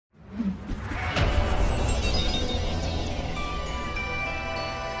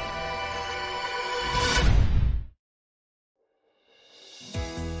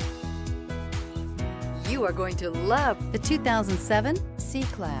You are going to love the 2007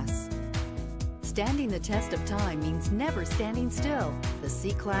 C-Class. Standing the test of time means never standing still. The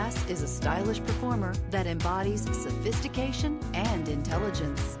C-Class is a stylish performer that embodies sophistication and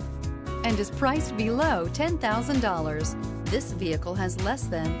intelligence and is priced below $10,000. This vehicle has less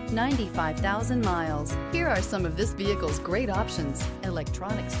than 95,000 miles. Here are some of this vehicle's great options: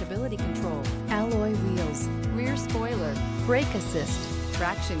 electronic stability control, alloy wheels, rear spoiler, brake assist,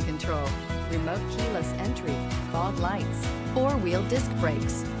 traction control, remote keyless entry, fog lights, four-wheel disc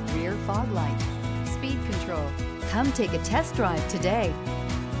brakes, rear fog light, speed control. Come take a test drive today.